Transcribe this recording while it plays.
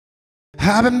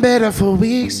I've been better for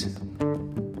weeks,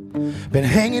 been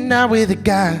hanging out with the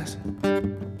guys,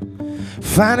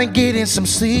 finally getting some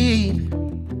sleep,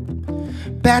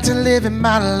 back to living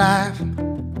my life.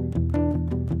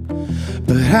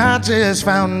 But I just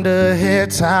found a hair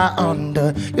tie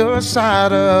under your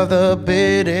side of the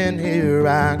bed, and here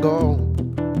I go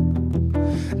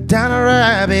down a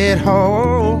rabbit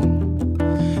hole.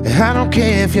 I don't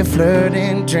care if you're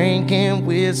flirting, drinking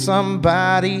with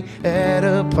somebody at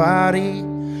a party.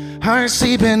 Are you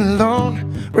sleeping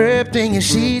alone, wrapped in your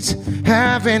sheets,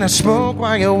 having a smoke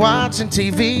while you're watching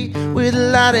TV with a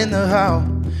light in the hall?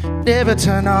 Never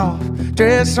turn off,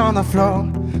 dress on the floor,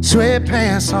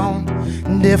 sweatpants on.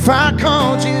 And if I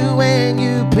called you and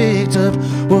you picked up,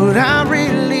 would I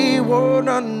really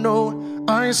wanna know?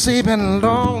 Are you sleeping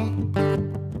alone?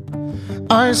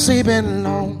 Are you sleeping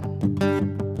alone?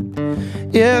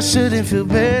 Yeah, I shouldn't feel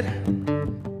bad,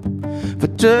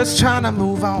 but just trying to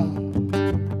move on.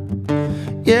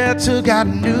 Yeah, I took out a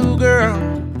new girl,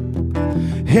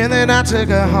 and then I took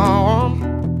her home.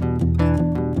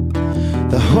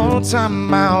 The whole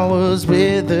time I was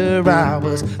with her, I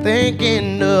was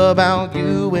thinking about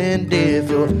you, and if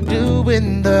you're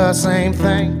doing the same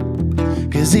thing,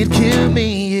 'cause it'd kill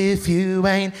me if you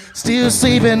ain't still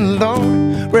sleeping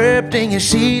alone, wrapped in your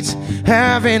sheets,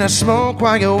 having a smoke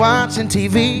while you're watching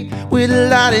TV with a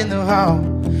light in the hall.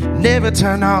 Never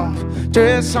turn off,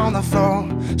 dress on the floor,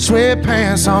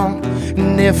 sweatpants on.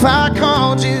 And if I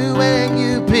called you and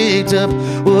you picked up,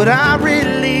 would I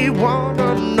really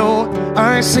wanna know?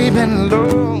 Are you sleeping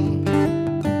alone?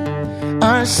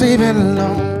 Are you sleeping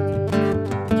alone?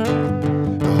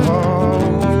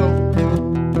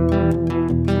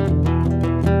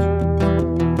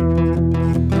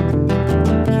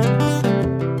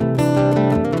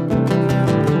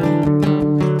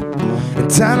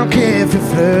 I don't care if you're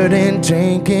flirting,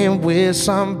 drinking with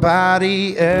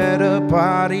somebody at a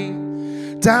party.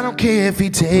 I don't care if he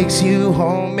takes you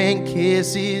home and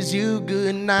kisses you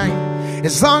goodnight,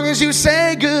 as long as you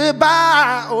say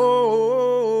goodbye.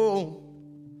 Oh,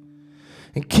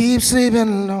 and keep sleeping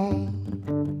alone,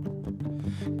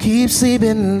 keep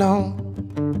sleeping alone.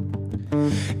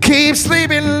 Keep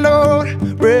sleeping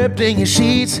alone, wrapped in your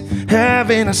sheets,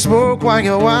 having a smoke while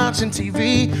you're watching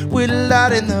TV with a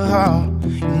light in the hall.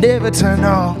 Never turn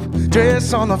off,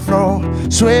 dress on the floor,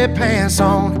 sweatpants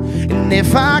on. And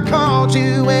if I called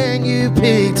you and you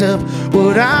picked up,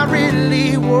 would I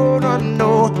really wanna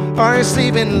know? Are you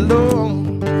sleeping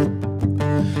alone?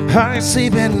 Are you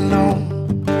sleeping alone?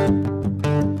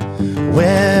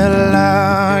 Well,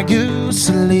 are you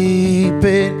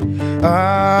sleeping?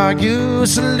 Are you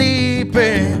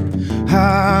sleeping?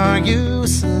 Are you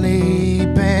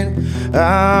sleeping?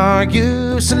 Are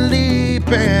you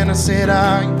sleeping? I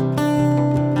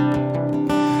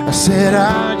said,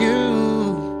 are you